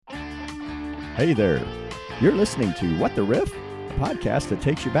Hey there. You're listening to What the Riff, a podcast that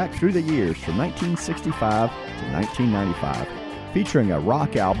takes you back through the years from 1965 to 1995, featuring a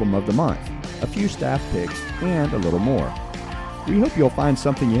rock album of the month, a few staff picks, and a little more. We hope you'll find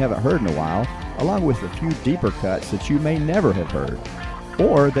something you haven't heard in a while, along with a few deeper cuts that you may never have heard,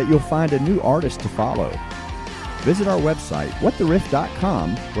 or that you'll find a new artist to follow. Visit our website,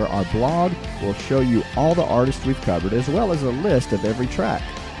 whattheriff.com, where our blog will show you all the artists we've covered, as well as a list of every track.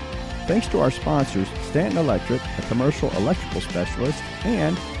 Thanks to our sponsors, Stanton Electric, a commercial electrical specialist,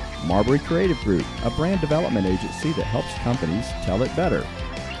 and Marbury Creative Group, a brand development agency that helps companies tell it better.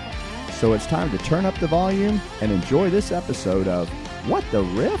 So it's time to turn up the volume and enjoy this episode of What the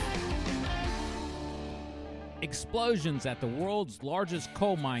Riff? Explosions at the world's largest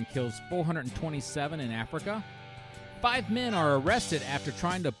coal mine kills 427 in Africa. 5 men are arrested after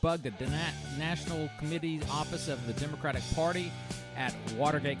trying to bug the National Committee office of the Democratic Party at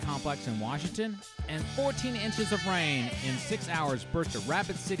Watergate Complex in Washington. And 14 inches of rain in 6 hours burst a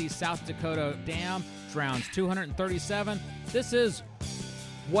Rapid City, South Dakota dam, drowns 237. This is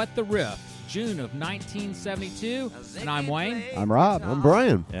What the Riff, June of 1972. And I'm Wayne. I'm Rob. I'm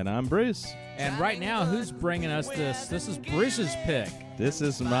Brian. And I'm Bruce. And right now, who's bringing us this? This is Bruce's pick. This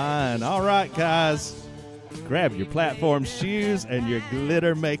is mine. All right, guys. Grab your platform shoes and your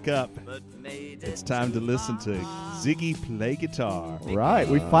glitter makeup. It's time to listen to Ziggy play guitar. Right,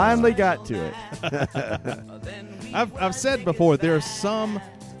 we finally got to it. I've said before, there are some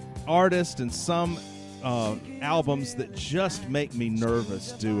artists and some albums that just make me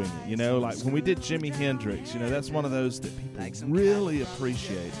nervous doing it. You know, like when we did Jimi Hendrix, you know, that's one of those that people really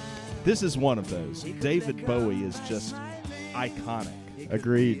appreciate. This is one of those. David Bowie is just iconic.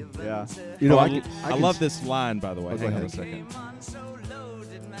 Agreed, yeah. You know, I love this line, by the way. Hang on a second.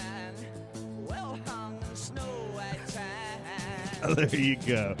 Oh, there you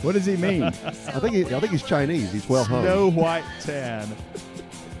go. What does he mean? I think he's Chinese. He's well hung. Snow White tan.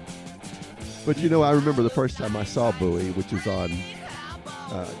 But you know, I remember the first time I saw Bowie, which is on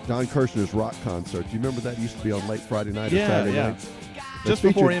Don Kirshner's rock concert. Do you remember that used to be on late Friday night or Saturday night? Just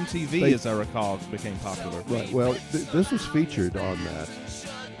before MTV, as I recall, became popular. Right. Well, this was featured on that,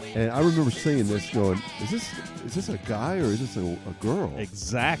 and I remember seeing this, going, "Is this a guy or is this a girl?"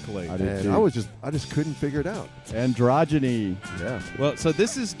 Exactly. I did And too. I just couldn't figure it out. Androgyny. Yeah. Well, so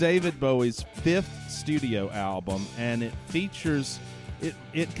this is David Bowie's 5th studio album, and it features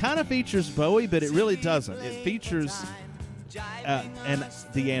it kind of features Bowie, but it really doesn't. It features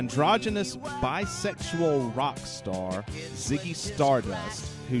the androgynous bisexual rock star Ziggy Stardust,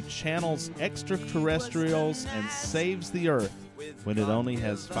 who channels extraterrestrials and saves the Earth when it only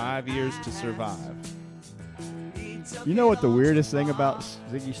has 5 years to survive. You know what the weirdest thing about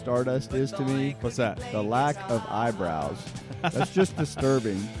Ziggy Stardust is to me? What's that? The lack of eyebrows. That's just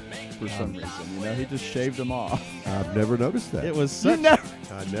disturbing for some reason. You know, he just shaved them off. I've never noticed that. It was such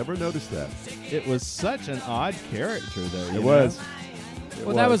I never noticed that. it was such an odd character, though. It was.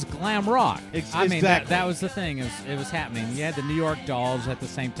 Well, that was glam rock. I mean, exactly. that was the thing. It was happening. You had the New York Dolls at the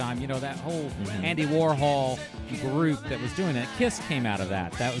same time. You know, that whole Andy Warhol group that was doing that. Kiss came out of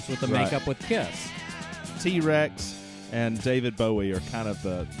that. That was with the Right. makeup with Kiss. T-Rex and David Bowie are kind of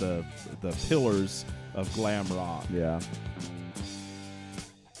the pillars of glam rock. Yeah.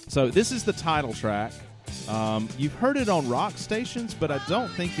 So this is the title track. You've heard it on rock stations, but I don't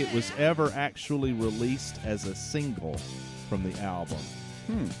think it was ever actually released as a single from the album.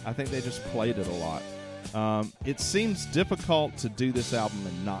 I think they just played it a lot. It seems difficult to do this album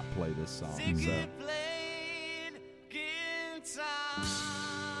and not play this song. So.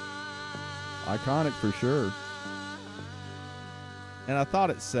 Iconic for sure. And I thought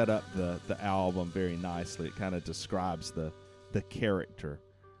it set up the album very nicely. It kind of describes the character.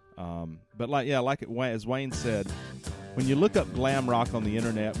 But as Wayne said, when you look up glam rock on the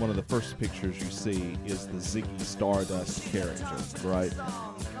internet, one of the first pictures you see is the Ziggy Stardust character, right?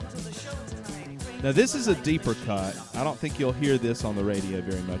 Now this is a deeper cut. I don't think you'll hear this on the radio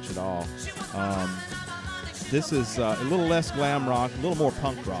very much at all. This is a little less glam rock, a little more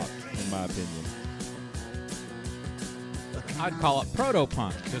punk rock, in my opinion. I'd call it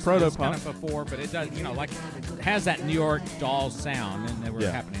proto-punk. Proto-punk. Kind of before, but it does, you know, like it has that New York Dolls sound, and they were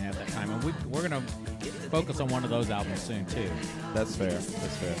happening at that time. And we're going to focus on one of those albums soon too. That's fair.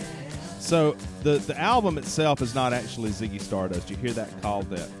 That's fair. So the album itself is not actually Ziggy Stardust. You hear that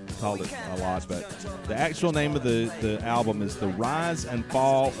called it a lot, but the actual name of the album is The Rise and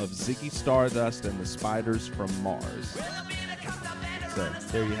Fall of Ziggy Stardust and the Spiders from Mars. So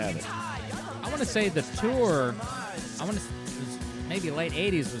there you have it. I want to say the tour, maybe late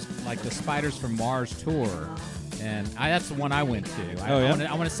 80s was like the Spiders from Mars tour. And that's the one I went to.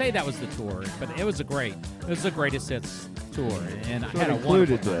 I want to say that was the tour, but it was a greatest hits tour, and I So had it a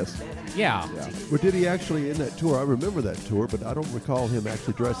included wonderful this. time. Yeah. Well, did he actually in that tour? I remember that tour, but I don't recall him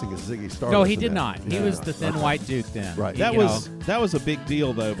actually dressing as Ziggy Stardust. No, he in did that. not. He was the thin white Duke then. Right. That You was a big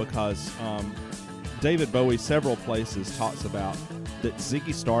deal though, because David Bowie several places talks about that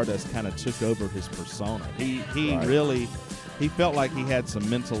Ziggy Stardust kind of took over his persona. He Right. really he felt like he had some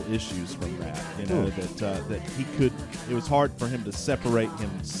mental issues from that. That he could. It was hard for him to separate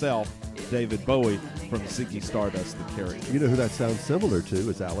himself, David Bowie, from Ziggy Stardust, the character. You know who that sounds similar to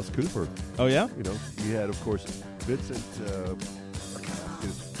is Alice Cooper. Oh yeah. You know, you had, of course, Vincent,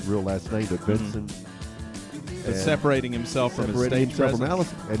 his real last name, but Vincent. But separating himself from his separating stage himself from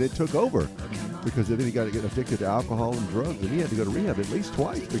presence. Alice, and it took over because then he got to get addicted to alcohol and drugs, and he had to go to rehab at least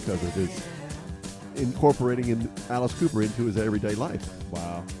twice because of his incorporating Alice Cooper into his everyday life.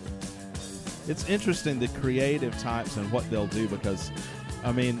 Wow. It's interesting, the creative types and what they'll do, because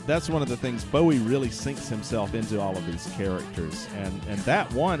I mean, that's one of the things. Bowie really sinks himself into all of these characters, and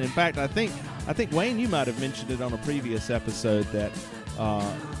that one, in fact, I think Wayne, you might have mentioned it on a previous episode that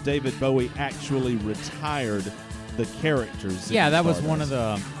David Bowie actually retired the characters. Yeah, that was one of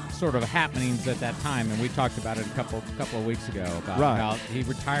the sort of happenings at that time, and we talked about it a couple of weeks ago about how he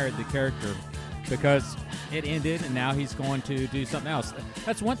retired the character because it ended, and now he's going to do something else.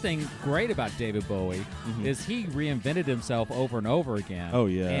 That's one thing great about David Bowie is he reinvented himself over and over again. Oh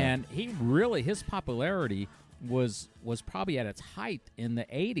yeah, and his popularity was probably at its height in the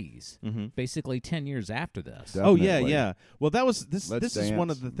 80s, basically 10 years after this. Definitely. Oh yeah. Well, that was this. Let's This is Dance. one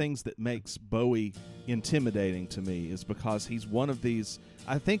of the things that makes Bowie intimidating to me, is because he's one of these.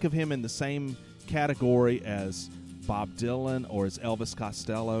 I think of him in the same category as Bob Dylan or as Elvis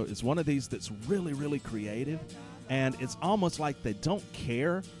Costello. Is one of these that's really, really creative, and it's almost like they don't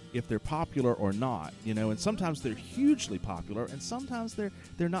care if they're popular or not, and sometimes they're hugely popular and sometimes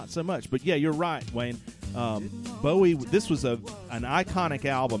they're not so much. But yeah, you're right, Wayne. Bowie, this was an iconic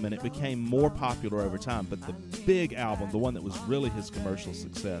album, and it became more popular over time, but the big album, the one that was really his commercial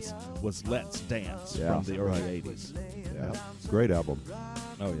success, was Let's Dance from the early 80s. Yeah, great album.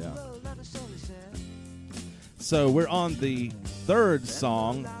 Oh yeah. So we're on the third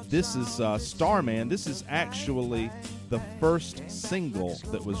song. This is Starman. This is actually the first single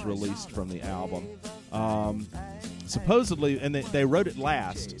that was released from the album. Supposedly, and they wrote it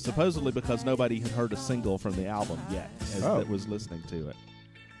last, supposedly because nobody had heard a single from the album yet that was listening to it.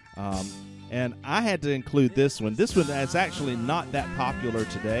 And I had to include this one. This one is actually not that popular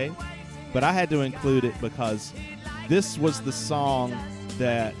today, but I had to include it because this was the song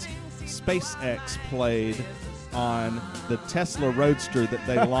that SpaceX played on the Tesla Roadster that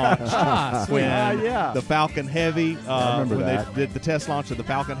they launched Sweet. Yeah. the Falcon Heavy, I remember when that. they did the test launch of the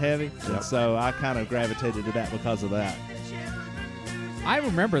Falcon Heavy. And so I kind of gravitated to that because of that. I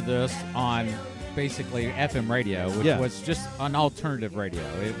remember this on basically FM radio, which was just an alternative radio.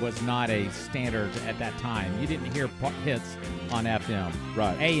 It was not a standard at that time. You didn't hear hits on FM.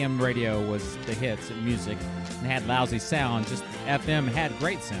 Right. AM radio was the hits and music and had lousy sound. Just FM had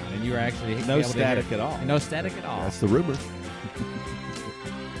great sound, and you were actually No able to hear static it. at all. No static at all. That's the rumor.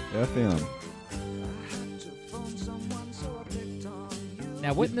 FM.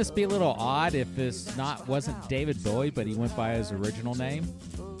 Now, wouldn't this be a little odd if this wasn't David Bowie, but he went by his original name?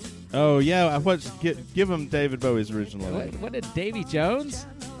 Oh yeah, give him David Bowie's original name. What did Davy Jones?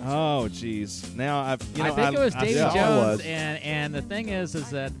 Oh geez, now I think it was Davy saw it Jones, was. and the thing is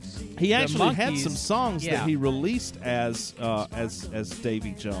that he the actually had Monkees- some songs yeah. that he released as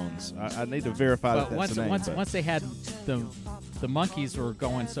Davy Jones. I need to verify But that that's the name. once they had the Monkees were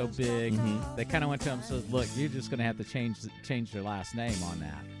going so big, they kind of went to him and said, "Look, you're just going to have to change your last name on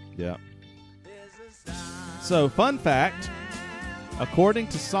that." Yeah. So, fun fact, according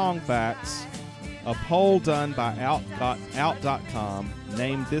to SongFacts, a poll done by Out.com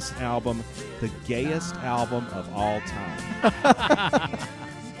named this album the gayest album of all time.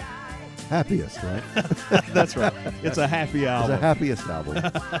 Happiest, right? That's right. It's a happy It's album. the happiest album.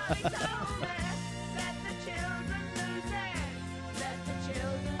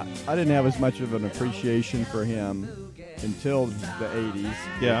 I didn't have as much of an appreciation for him until the 80s.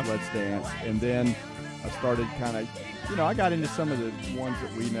 Yeah. with Let's Dance. And then I started kind of, I got into some of the ones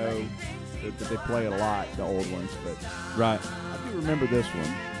that we know that they play a lot, the old ones. But Right. I do remember this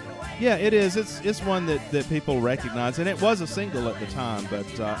one. Yeah, it is. It's one that people recognize, and it was a single at the time.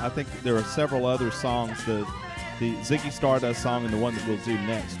 But I think there are several other songs. The Ziggy Stardust song and the one that we'll do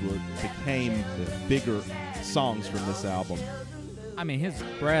next became the bigger songs from this album. I mean, his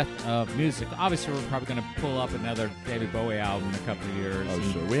breadth of music. Obviously, we're probably going to pull up another David Bowie album in a couple of years. Oh,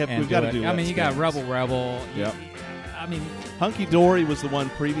 and- sure. We've and got to it. do I mean, Let's you got Dance. Rebel Rebel. Yep. I mean, Hunky Dory was the one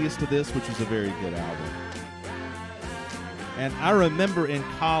previous to this, which was a very good album. And I remember in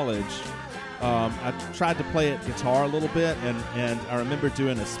college, I tried to play it guitar a little bit, and I remember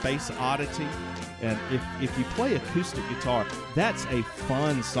doing a Space Oddity. And if you play acoustic guitar, that's a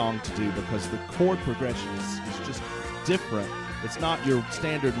fun song to do because the chord progression is just different. It's not your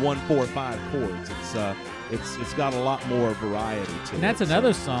standard 1, 4, 5 chords. It's got a lot more variety to it. And that's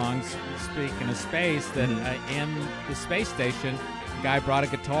another song, speaking of space, that in the space station, the guy brought a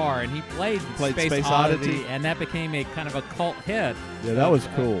guitar and he played Space Oddity, and that became a kind of a cult hit. Yeah, that was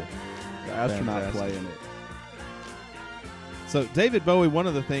cool. The astronaut Fantastic. playing it. So David Bowie, one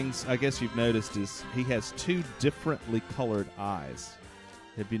of the things I guess you've noticed is he has 2 differently colored eyes.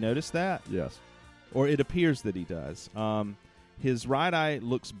 Have you noticed that? Yes. Or it appears that he does. His right eye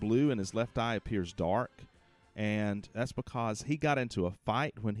looks blue and his left eye appears dark. And that's because he got into a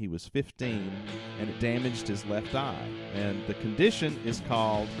fight when he was 15 and it damaged his left eye. And the condition is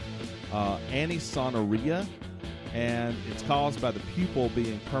called anisonoria, and it's caused by the pupil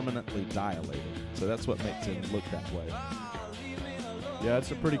being permanently dilated. So that's what makes him look that way. Yeah,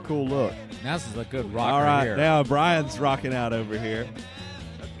 it's a pretty cool look. Now this is a good rocker All right, here. now Brian's rocking out over here.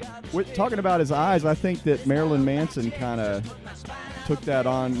 Talking about his eyes, I think that Marilyn Manson kind of took that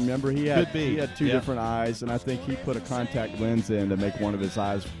on. Remember, he had Could be. he had 2 Yeah. different eyes, and I think he put a contact lens in to make one of his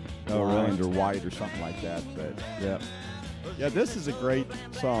eyes blind or white or something like that. But yeah, this is a great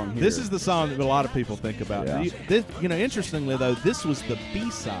song here. This is the song that a lot of people think about. Yeah. Interestingly, though, this was the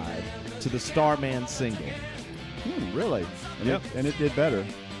B-side to the Starman single. Really? And Yep. it did better.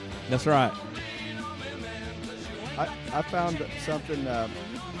 That's right. I found something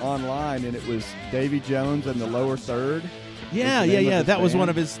online, and it was Davy Jones and the Lower Third. Yeah, Is the name of his That was band.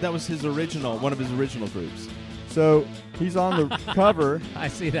 one of his original groups. So he's on the cover I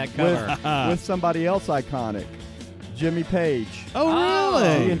see that with, cover. with somebody else iconic, Jimmy Page. Oh, He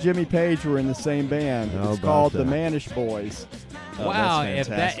really? and Jimmy Page were in the same band. How It's about called that? the Manish Boys. Oh, Wow, that's if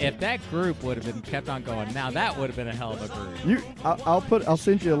fantastic. that group would have been kept on going, now that would have been a hell of a group. I'll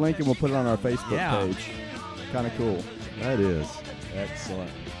send you a link and we'll put it on our Facebook Yeah. page. Kind of cool. That is.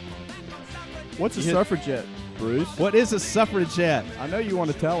 Excellent. What's a You- suffragette, Bruce? What is a suffragette? I know you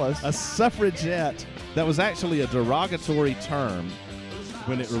want to tell us. A suffragette, that was actually a derogatory term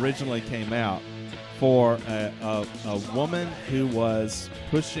when it originally came out for a woman who was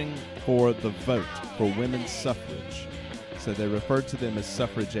pushing for the vote for women's suffrage. So they referred to them as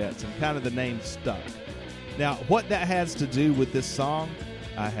suffragettes, and kind of the name stuck. Now, what that has to do with this song,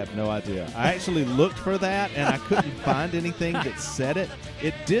 I have no idea. I actually looked for that, and I couldn't find anything that said it.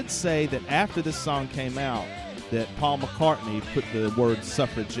 It did say that after this song came out, that Paul McCartney put the word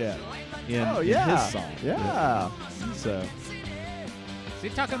suffragette in his song. Yeah. So, Is he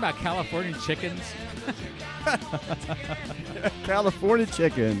talking about California chickens? California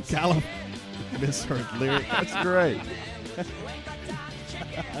chickens. misheard lyric. That's great.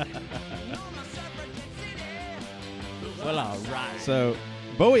 Well, all right. So,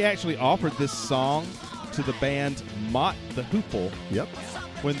 Bowie actually offered this song to the band Mott the Hoople Yep.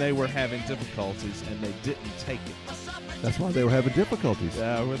 when they were having difficulties, and they didn't take it. That's why they were having difficulties.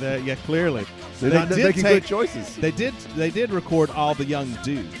 Yeah, clearly. They're They not did making take- good choices. They did record All the Young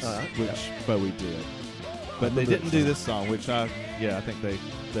Dudes, Uh-huh. which Bowie did. But they didn't do this song, which I think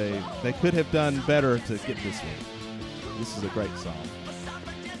they could have done better to get this one. This is a great song.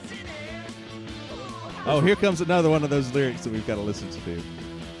 Oh, here comes another one of those lyrics that we've got to listen to.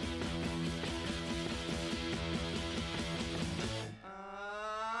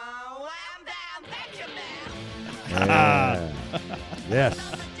 Yeah.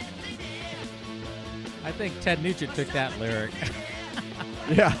 Yes. I think Ted Nugent took that lyric.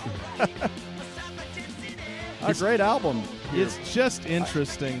 Yeah. A great album. It's just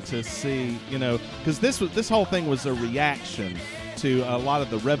interesting to see, because this whole thing was a reaction to a lot of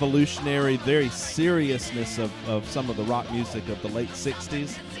the revolutionary, very seriousness of some of the rock music of the late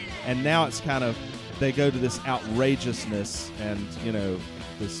 60s. And now it's kind of, they go to this outrageousness and,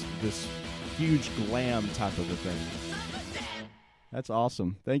 this huge glam type of a thing. That's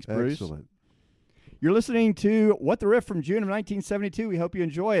awesome. Thanks, Bruce. Excellent. You're listening to What the Riff from June of 1972. We hope you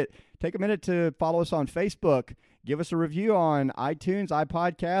enjoy it. Take a minute to follow us on Facebook. Give us a review on iTunes,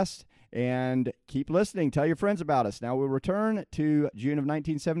 iPodcast, and keep listening. Tell your friends about us. Now we'll return to June of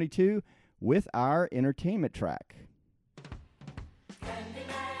 1972 with our entertainment track.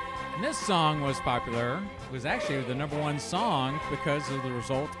 And this song was popular. It was actually the #1 song because of the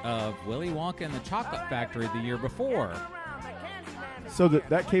result of Willy Wonka and the Chocolate Factory the year before. So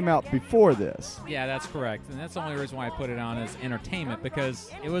that came out before this. Yeah, that's correct. And that's the only reason why I put it on as entertainment, because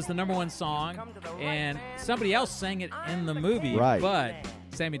it was the number one song, and somebody else sang it in the movie. Right. But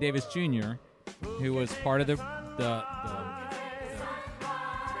Sammy Davis Jr., who was part of the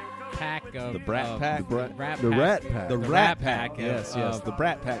pack of... The Brat Pack? The Rat Rat Pack. Pack. The The Rat Rat Pack. Pack, Yes, yeah. yes. The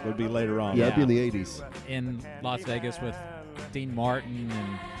Brat Pack would be later on. Yeah, that'd be Yeah. in the 80s. in Las Vegas with Dean Martin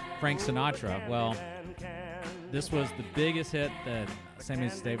and Frank Sinatra. Well, this was the biggest hit that Sammy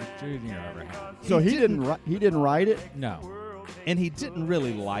Davis Jr. ever had. So he didn't write it. No. And he didn't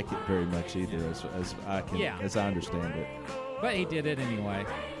really like it very much either, Yeah. as I understand it. But he did it anyway.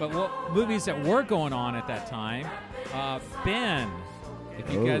 But what movies that were going on at that time, Ben,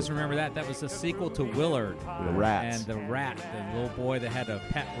 if you guys remember that was the sequel to Willard. The Rats. And the rat, the little boy that had a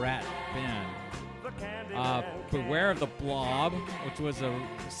pet rat, Ben. Beware of the Blob, which was a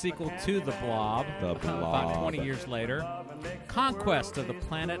sequel to The Blob. The About Blob. 20 years later. Conquest of the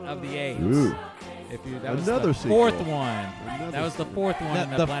Planet of the Apes. Ooh. That was Another the sequel. fourth one. Another That was the fourth one in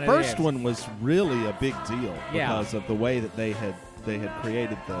Now, the the Planet of the first Apes. one was really a big deal Yeah. because of the way that they had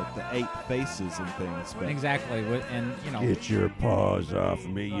created the 8 faces and things. But Exactly. And, you know, Get your paws off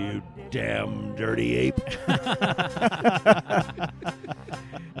me, you damn dirty ape.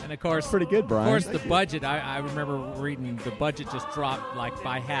 and of course, Pretty good, Brian. Of course, the budget, I remember reading the budget just dropped like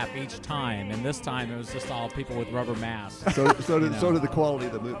by half each time. And this time it was just all people with rubber masks. So did know. the quality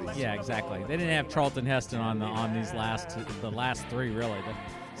of the movies. Yeah, exactly. They didn't have Charlton Heston on these the last three, really.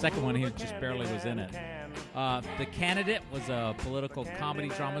 The second one, he just barely was in it. The Candidate was a political comedy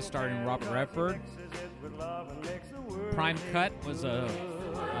drama starring Robert Redford. Prime Cut was a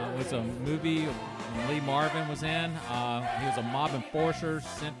movie Lee Marvin was in. He was a mob enforcer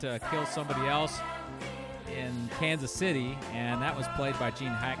sent to kill somebody else in Kansas City, and that was played by Gene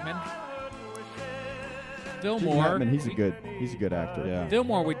Hackman. Gene Fillmore. Hackman, he's a good actor. yeah.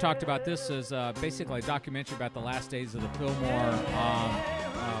 Fillmore, we talked about this as basically a documentary about the last days of the Fillmore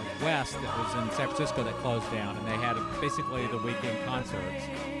West that was in San Francisco that closed down, and they had basically the weekend concerts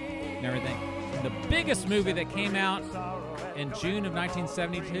and everything. And the biggest movie that came out in June of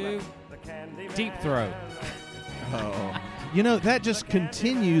 1972, Deep Throat. You know, that just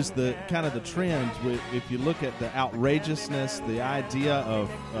continues the kind of the trend. If you look at the outrageousness, the idea of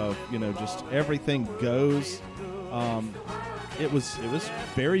just everything goes. It was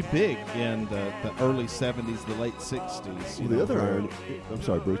very big in the early 70s, the late 60s. Well, the other irony, I'm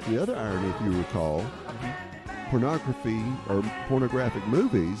sorry, Bruce. The other irony, if you recall, pornography or pornographic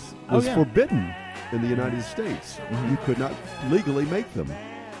movies was forbidden in the United States. You could not legally make them.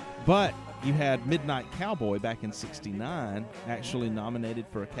 But you had Midnight Cowboy back in '69 actually nominated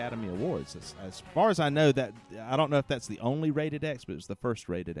for Academy Awards. As far as I know, that I don't know if that's the only rated X, but it was the first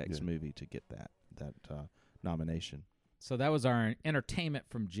rated X movie to get that nomination. So that was our entertainment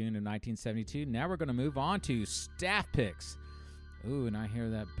from June of 1972. Now we're going to move on to staff picks. Ooh, and I hear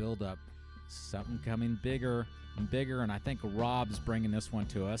that build up. Something coming bigger and bigger, and I think Rob's bringing this one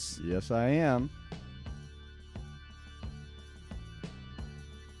to us. Yes, I am.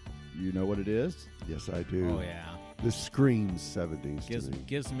 You know what it is? Yes, I do. Oh, yeah. This screams 70s to me.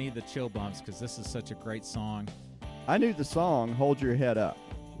 Gives me the chill bumps because this is such a great song. I knew the song "Hold Your Head Up,"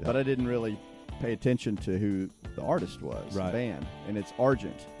 Yeah. but I didn't really pay attention to who the artist was, Right. the band, and it's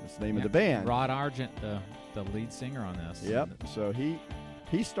Argent. That's the name of Yep. the band. Rod Argent, the lead singer on this. Yep. So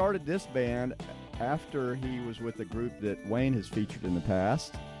he started this band after he was with a group that Wayne has featured in the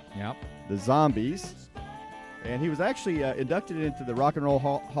past, Yep. the Zombies, and he was actually inducted into the Rock and Roll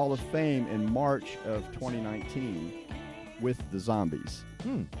Hall of Fame in March of 2019 with the Zombies.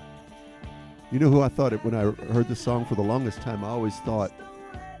 You know who I thought it when I heard the song for the longest time? I always thought,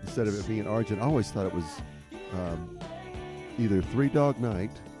 instead of it being Argent, I always thought it was either Three Dog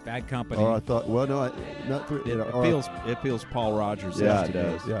Night, Bad Company. or I thought, well, no, not Three. It feels Paul Rogers. Yeah, it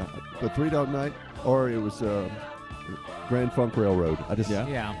does. Yeah, but Three Dog Night, or it was Grand Funk Railroad. I just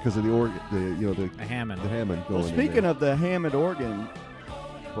Yeah. because of the organ, the Hammond. the Hammond going. Well, in speaking there. of the Hammond organ,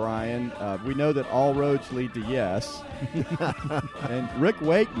 Brian, we know that all roads lead to Yes. And Rick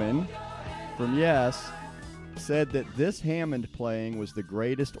Wakeman from Yes said that this Hammond playing was the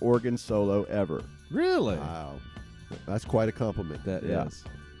greatest organ solo ever. Really? Wow, that's quite a compliment. That Yeah. is.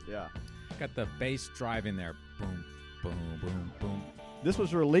 Yeah. Got the bass drive in there. Boom, boom, boom, boom. This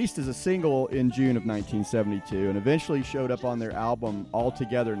was released as a single in June of 1972 and eventually showed up on their album All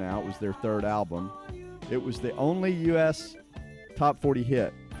Together Now. It was their third album. It was the only U.S. top 40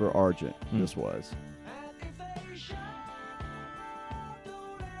 hit for Argent. This was.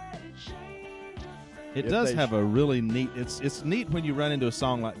 It If does they have a really neat. It's neat when you run into a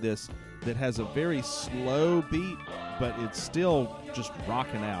song like this that has a very slow beat, but it's still just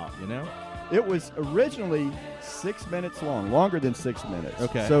rocking out, you know? It was originally 6 minutes long, longer than 6 minutes.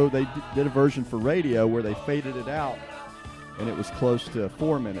 Okay. So they did a version for radio where they faded it out, and it was close to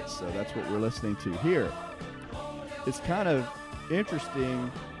 4 minutes. So that's what we're listening to here. It's kind of interesting.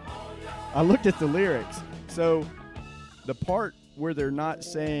 I looked at the lyrics. So the part where they're not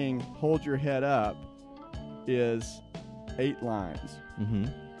saying "hold your head up" is 8 lines. Mm-hmm.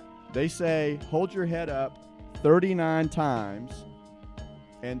 They say "hold your head up" 39 times.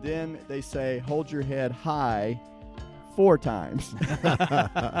 And then they say, "hold your head high" 4 times.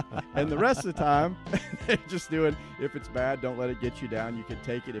 And the rest of the time, they're just doing, if it's bad, don't let it get you down. You can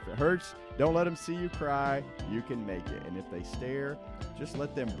take it. If it hurts, don't let them see you cry. You can make it. And if they stare, just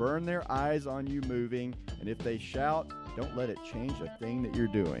let them burn their eyes on you moving. And if they shout, don't let it change a thing that you're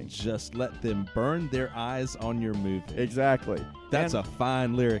doing. Just let them burn their eyes on your movie. Exactly. That's a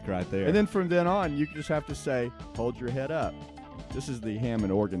fine lyric right there. And then from then on, you just have to say, "hold your head up." This is the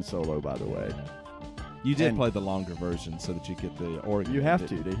Hammond organ solo, by the way. You did and play the longer version so that you get the organ. You have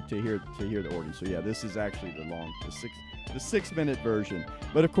to hear the organ. So yeah, this is actually the 6 minute version.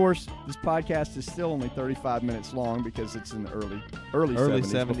 But of course, this podcast is still only 35 minutes long because it's in the early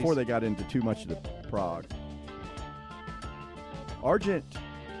 70s, before they got into too much of the prog. Argent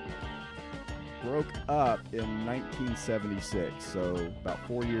broke up in 1976, so about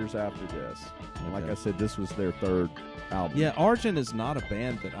 4 years after this. And like I said, this was their third album. Yeah, Argent is not a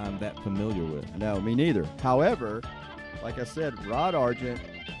band that I'm that familiar with. No, me neither. However, like I said, Rod Argent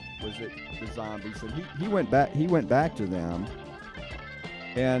was at the Zombies, and he went back. He went back to them.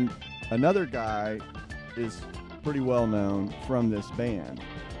 And another guy is pretty well known from this band.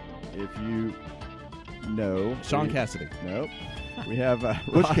 If you know, Sean Cassidy. Nope. We have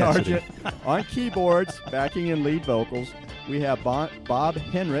Butch Rod Cassidy. Argent on keyboards, backing and lead vocals. We have Bob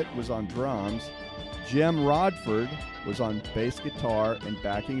Henrit was on drums. Jim Rodford was on bass guitar and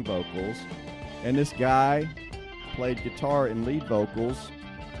backing vocals. And this guy played guitar and lead vocals,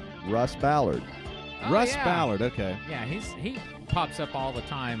 Russ Ballard. Oh, Russ yeah. Ballard, okay. Yeah, he pops up all the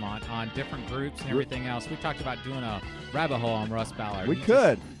time on different groups and everything else. We talked about doing a rabbit hole on Russ Ballard. We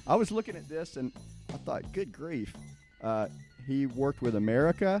could. I was looking at this and I thought, good grief. He worked with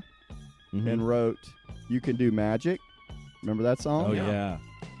America and wrote "You Can Do Magic." Remember that song? Oh, yeah.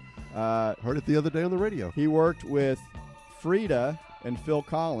 Heard it the other day on the radio. He worked with Frida and Phil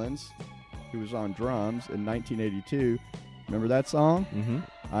Collins, who was on drums in 1982. Remember that song? Mm-hmm.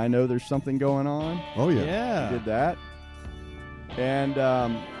 I Know There's Something Going On. Oh, yeah. Yeah. He did that. And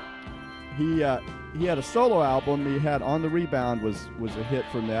he had a solo album he had On the Rebound was a hit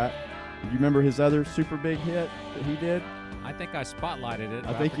from that. Do you remember his other super big hit that he did? I think I spotlighted it.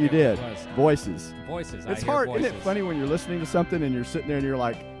 I but think forget you did. what it was. Voices. Voices. It's I hear hard. Voices. Isn't it funny when you're listening to something and you're sitting there and you're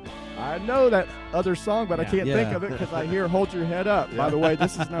like, I know that other song, but I can't Yeah. think of it because I hear "Hold Your Head Up." By the way,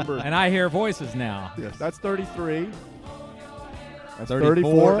 this is number. And I hear Voices now. Yes. That's 33. That's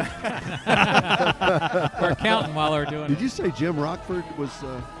 34. 34. We're counting while we're doing Did it. you say Jim Rockford was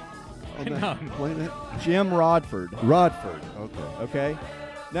on that, No. playing that? Jim Rodford. Rodford. Okay. Okay.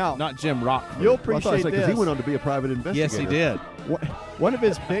 Now, Not Jim Rock. you'll Well, I thought appreciate because this. he went on to be a private investigator. Yes, he did. One of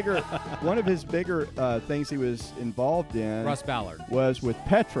his bigger things he was involved in Russ Ballard. was with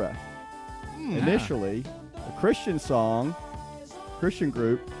Petra. Initially, a Christian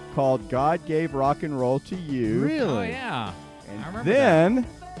group called "God Gave Rock and Roll to You." Really? Oh, yeah. I And remember then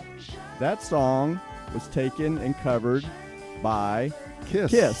that song was taken and covered by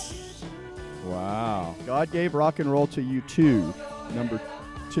Kiss. Wow. God Gave Rock and Roll to You 2. Number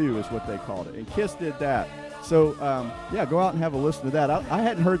 2 is what they called it. And Kiss did that. So, go out and have a listen to that. I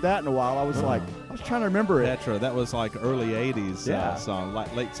hadn't heard that in a while. I was I was trying to remember it. Petra, that was like early 80s Yeah. song,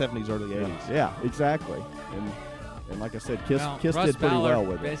 like late 70s, early 80s. Yeah, exactly. And like I said, Kiss Russ did pretty Ballard, well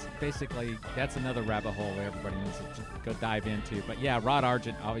with it. Basically, that's another rabbit hole that everybody needs to go dive into. But yeah, Rod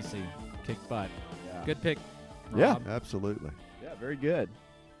Argent obviously kicked butt. Yeah. Good pick. Yeah. Rob. Absolutely. Yeah, very good.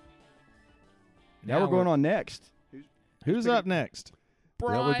 Now Now we're going on next. Who's up next?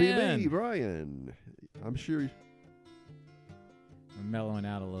 That would be Brian. me, Brian. I'm sure. We're mellowing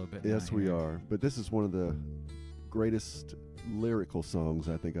out a little bit. Yes, now we here. are. But this is one of the greatest lyrical songs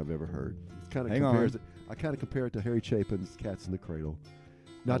I think I've ever heard. It kind of Hang on. compares it. I kind of compare it to Harry Chapin's "Cats in the Cradle."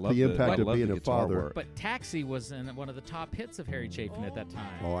 Not love the the- impact I of love being the a guitar father. work. But Taxi was in one of the top hits of Harry Chapin at that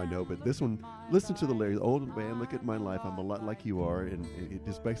time. Oh, I know, but this one, listen to the lyrics. Old man, look at my life. I'm a lot like you are, and it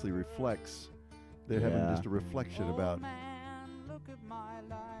just basically reflects. They're having Yeah. just a reflection about.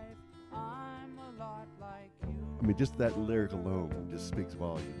 I mean, just that lyric alone just speaks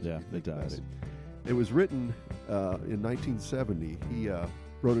volumes. Yeah, if you think it about does. It was written in 1970. He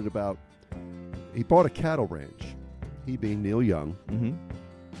wrote it about. He bought a cattle ranch, he being Neil Young. Mm-hmm.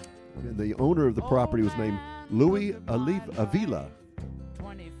 And the owner of the property was named Louis Avila.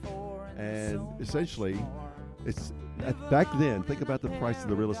 And essentially, back then, think about the price of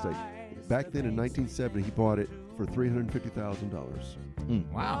the real estate. Back then in 1970, he bought it for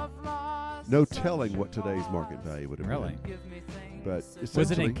 $350,000. Wow. No telling what today's market value would have Really? been. But Was it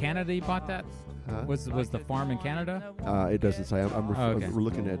essentially, in Canada you bought that? Huh? Was the farm in Canada? It doesn't say. Okay. We're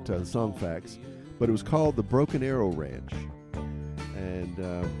looking at song facts, but it was called the Broken Arrow Ranch, and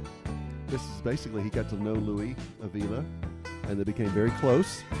this is basically he got to know Louis Avila, and they became very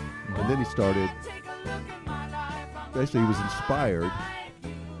close, and then he started. Basically, he was inspired,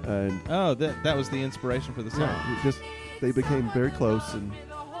 and that was the inspiration for the song. they became very close, and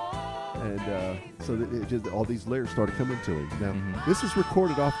so it just all these lyrics started coming to him. Now, this is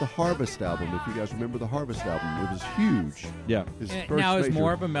recorded off the Harvest album. If you guys remember the Harvest album, it was huge. Yeah. His And first now it's major-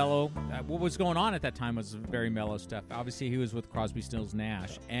 more of a mellow. What was going on at that time was very mellow stuff. Obviously, he was with Crosby, Stills,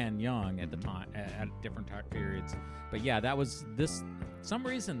 Nash, and Young at the time at different time periods. But yeah, that was this. Some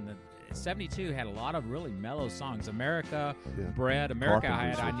reason that '72 had a lot of really mellow songs. America, Yeah. Bread, America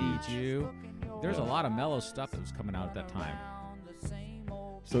Carpenters had I were Need huge. You. There's a lot of mellow stuff that was coming out at that time.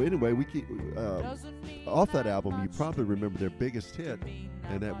 So anyway, we keep off that album. You probably remember their biggest hit,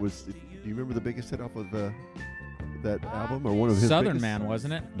 and that was. Do you remember the biggest hit off of that album, or one of his? Southern biggest? Man,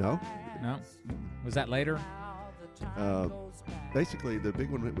 wasn't it? No. No, was that later? Basically, the big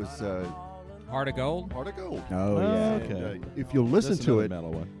one was Heart of Gold. Heart of Gold. Oh, yeah. Okay. If you'll listen That's to another it, mellow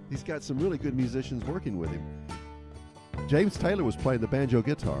one. he's got some really good musicians working with him. James Taylor was playing the banjo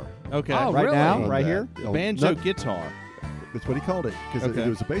guitar. Okay. Oh, Right really? now? on Right that. here? Oh, Banjo not- guitar. That's what he called it, because Okay. it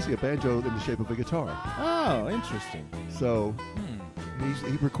was basically a banjo in the shape of a guitar. Oh, interesting. So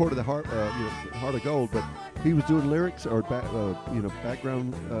he recorded the Heart of Gold, but he was doing lyrics or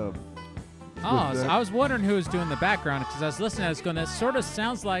background. Oh, with so that. I was wondering who was doing the background because I was listening. I was going, that sort of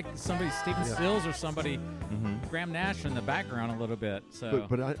sounds like somebody, Stephen Stills or somebody, Graham Nash in the background a little bit. So,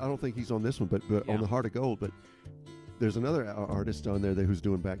 But I don't think he's on this one, but Yeah. on the Heart of Gold. But there's another artist on there who's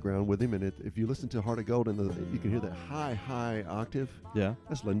doing background with him, and if you listen to Heart of Gold, you can hear that high octave. Yeah.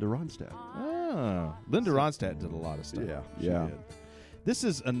 That's Linda Ronstadt. Oh, Linda Ronstadt did a lot of stuff. she Yeah. did. This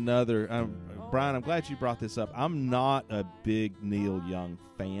is another. Brian, I'm glad you brought this up. I'm not a big Neil Young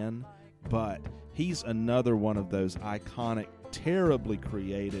fan, but he's another one of those iconic, terribly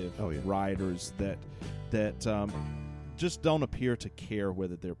creative Oh, yeah. writers that just don't appear to care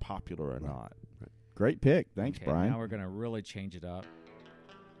whether they're popular or not. Great pick. Thanks, okay, Brian. now we're going to really change it up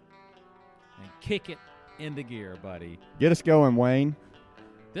and kick it into gear, buddy. Get us going, Wayne.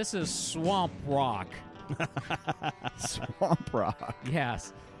 This is Swamp Rock. Swamp Rock.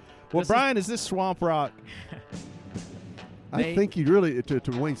 Yes. Well, This is- Brian, is this swamp rock? I think you really, to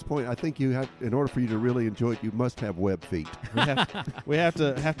Wayne's point, I think you have, in order for you to really enjoy it, you must have web feet. We have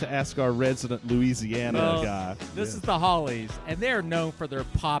to ask our resident Louisiana Well, guy. This is the Hollies, and they're known for their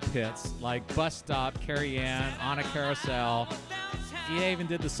pop hits like Bus Stop, Carrie Ann, On a Carousel. He even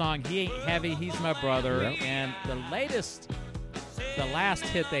did the song He Ain't Heavy, He's My Brother. Yep. And the last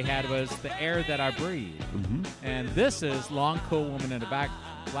hit they had was The Air That I Breathe. Mm-hmm. And this is Long Cool Woman in a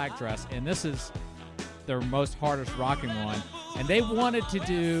Black Dress, and this is their most hardest rocking one. And they wanted to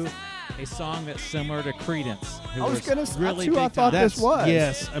do a song that's similar to Creedence, who I was gonna really that's who I big thought time. this was.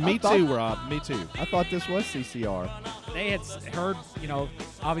 Yes, I me thought- too, Rob. Me too. I thought this was CCR. They had heard,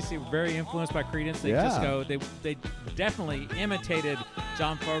 obviously very influenced by Creedence. They Yeah. just go, they definitely imitated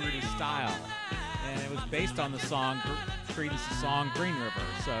John Fogerty's style, and it was based on the song Creedence's song Green River.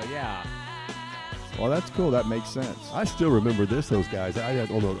 So yeah, Well, that's cool. That makes sense. I still remember those guys. I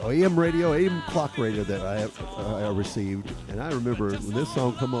had on the AM radio, AM clock radio that I received, and I remember when this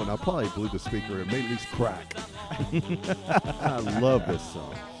song come on, I probably blew the speaker and made at least crack. I love this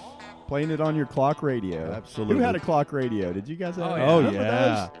song. Playing it on your clock radio. Absolutely. Who had a clock radio? Did you guys have Oh, it? yeah. Oh, Remember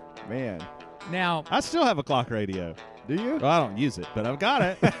yeah. those? Man, now I still have a clock radio. do you? Well, I don't use it, but I've got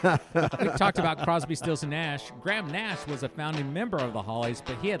it. we talked about Crosby, Stills, and Nash. Graham Nash was a founding member of the Hollies,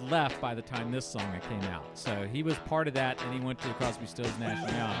 but he had left by the time this song came out. So he was part of that, and he went to Crosby, Stills, Nash,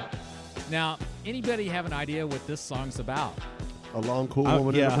 and Young. Now, anybody have an idea what this song's about? A long, cool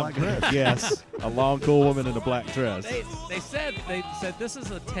woman in a black dress. Yes, a long, cool woman in a black dress. They said this is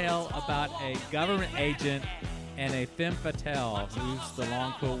a tale about a government agent and a femme fatale who's the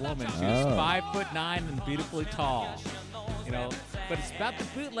long cool woman. She was 5'9" and beautifully tall. But it's about the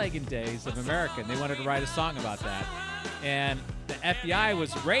bootlegging days of America, and they wanted to write a song about that. And the FBI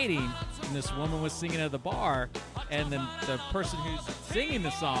was raiding, and this woman was singing at the bar, and then the person who's singing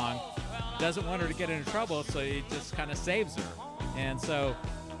the song doesn't want her to get into trouble, so he just kind of saves her. And so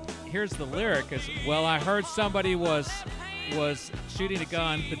here's the lyric: "Is well, I heard somebody was shooting a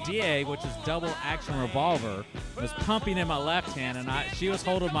gun. The DA, which is double action revolver, was pumping in my left hand, and she was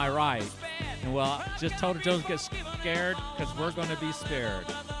holding my right. And well, just told her Jones get scared because we're going to be spared."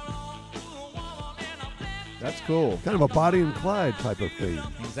 That's cool. Kind of a Bonnie and Clyde type of theme.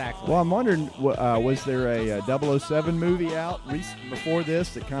 Exactly. Well, I'm wondering, was there a 007 movie out before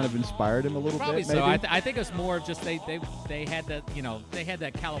this that kind of inspired him a little Probably bit? so. Maybe? I think it's more of just they had that they had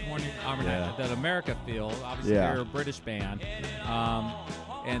that California that America feel. Obviously, Yeah. they're a British band,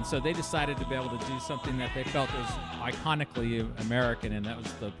 and so they decided to be able to do something that they felt was iconically American, and that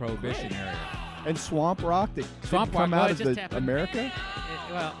was the Prohibition era. And Swamp Rock that Swamp didn't come Rock, out well, of it just the happened. America?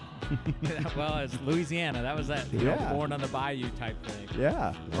 Well, it's Louisiana. That was that Yeah. born on the bayou type thing.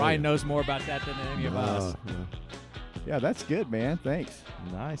 Yeah. Ryan knows more about that than any of us. Yeah, that's good, man. Thanks.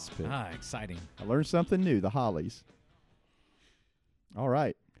 Nice pick. Exciting. I learned something new, the Hollies. All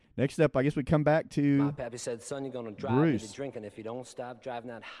right. Next up, I guess we come back My to pappy said, "Son, you're gonna drive me Bruce. to drinking if you don't stop driving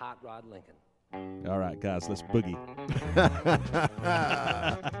that hot rod Lincoln." All right, guys, let's boogie.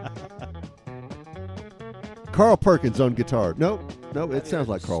 Carl Perkins on guitar. No, it sounds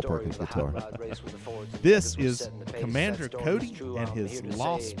like Carl Perkins guitar. This is Commander Cody and his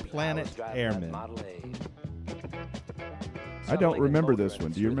Lost Planet Airmen. I don't remember this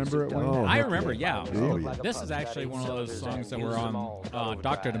one. Do you remember it, Wayne? Oh, I heck remember, yeah. yeah. Oh, yeah. This is actually one of those songs that were on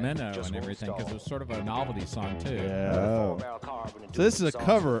Dr. Demento and everything because it was sort of a novelty song, too. Yeah. Oh. So this is a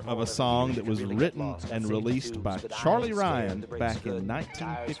cover of a song that was written and released by Charlie Ryan back in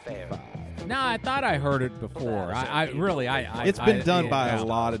 1955. No, I thought I heard it before. It's been done by a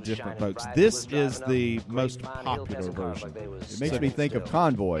lot of different folks. This is the most popular version. It makes me think of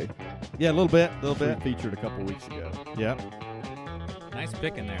Convoy. Yeah, a little bit. We featured a couple weeks ago. Yeah. Nice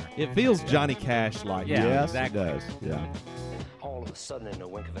pick in there. It feels Johnny Cash-like. Yeah, yes, exactly. it does. Yeah. All of a sudden, in a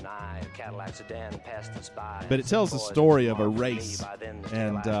wink of an eye, a Cadillac sedan passed us by. But it tells the story of a race,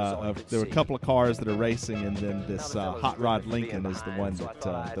 and there were a couple of cars that are racing, and then this hot rod Lincoln is the one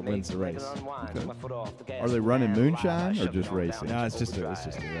that wins the race. Are they running moonshine or just racing? No, it's just a race.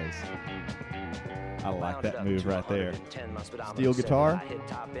 I like that move right there. Steel guitar? It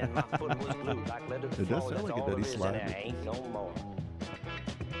does sound like a Diddy slide.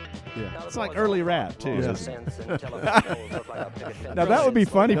 Yeah. It's like early rap too. Yeah. Isn't it? Now, that would be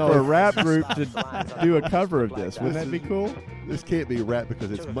funny for a rap group to do a cover of this. Wouldn't that be cool? This can't be rap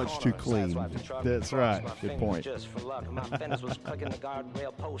because it's much too clean. That's right. Good point. Just for luck, my fenders was clicking the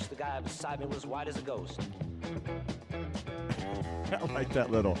guardrail post. The guy beside me was white as a ghost. I like that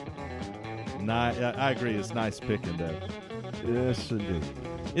little. I agree. It's nice picking, though. Yes, indeed.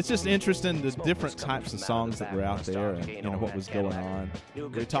 It's just interesting the different types of songs that were out there and what was going on.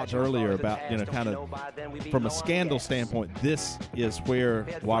 We talked earlier about kind of from a scandal standpoint. This is where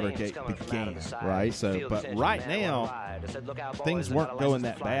Watergate began, right? So, but right now, things weren't going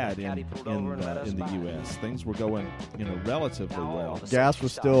that bad in the U.S. Things were going relatively well. Gas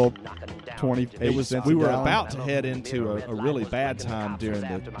was still 28 cents We a were gallon. about to head into a really bad time during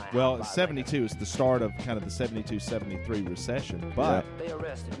the 72 is the start of kind of the 72-73 recession, but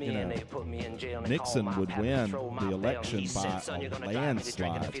Nixon would win the election by a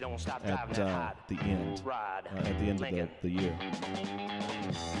landslide at the end of the year.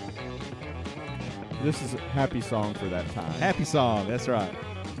 This is a happy song for that time. Happy song, that's right.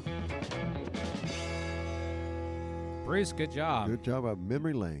 Bruce, good job. Good job on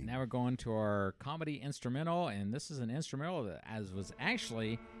Memory Lane. Now we're going to our comedy instrumental, and this is an instrumental that was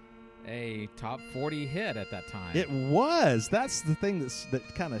actually a top 40 hit at that time. It was. That's the thing that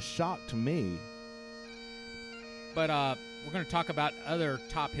kind of shocked me. But we're going to talk about other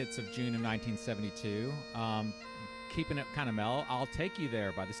top hits of June of 1972. Keeping it kind of mellow, I'll Take You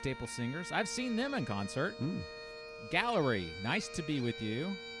There by the Staple Singers. I've seen them in concert. Gallery, Nice to Be With You.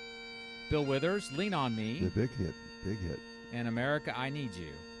 Bill Withers, Lean on Me. The big hit. And America, I Need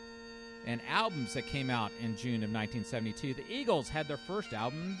You. And albums that came out in June of 1972. The Eagles had their first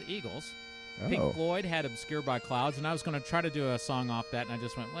album, The Eagles. Oh. Pink Floyd had Obscured by Clouds, and I was going to try to do a song off that, and I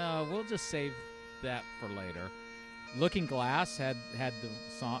just went, well, we'll just save that for later. Looking Glass had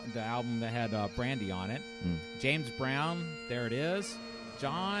the album that had Brandy on it. James Brown, There It Is.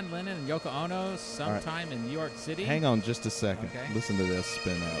 John Lennon and Yoko Ono, Sometime in New York City. Hang on just a second. Okay. Listen to this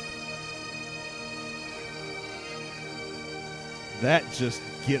spin up. That just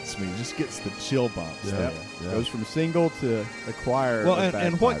gets me. Just gets the chill bumps. Yeah. there. Yeah. Goes from single to acquire. Well, with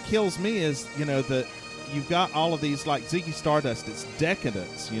and what bagpipes. kills me is, that you've got all of these, like Ziggy Stardust, it's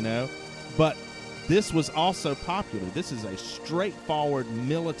decadence, but this was also popular. This is a straightforward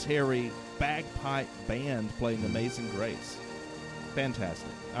military bagpipe band playing Amazing Grace.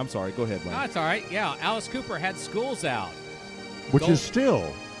 Fantastic. I'm sorry. Go ahead, Wayne. No, that's all right. Yeah, Alice Cooper had Schools Out. Which is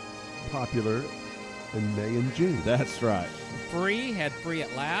still popular in May and June. That's right. Free had Free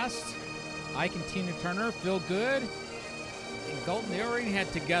at Last. Ike and Tina Turner, Feel Good. And Golden Earring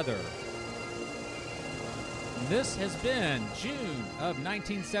had Together. This has been June of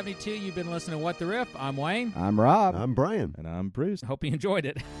 1972. You've been listening to What the Riff. I'm Wayne. I'm Rob. I'm Brian. And I'm Bruce. Hope you enjoyed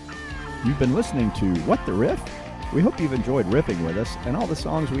it. You've been listening to What the Riff? We hope you've enjoyed riffing with us and all the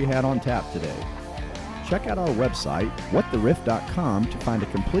songs we had on tap today. Check out our website, whattheriff.com, to find a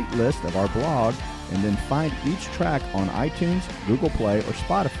complete list of our blog, and then find each track on iTunes, Google Play, or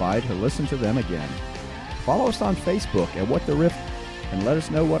Spotify to listen to them again. Follow us on Facebook at What the Riff and let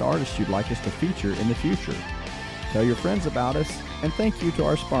us know what artists you'd like us to feature in the future. Tell your friends about us, and thank you to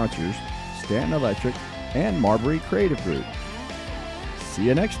our sponsors, Stanton Electric and Marbury Creative Group. See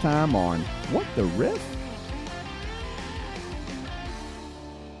you next time on What the Riff?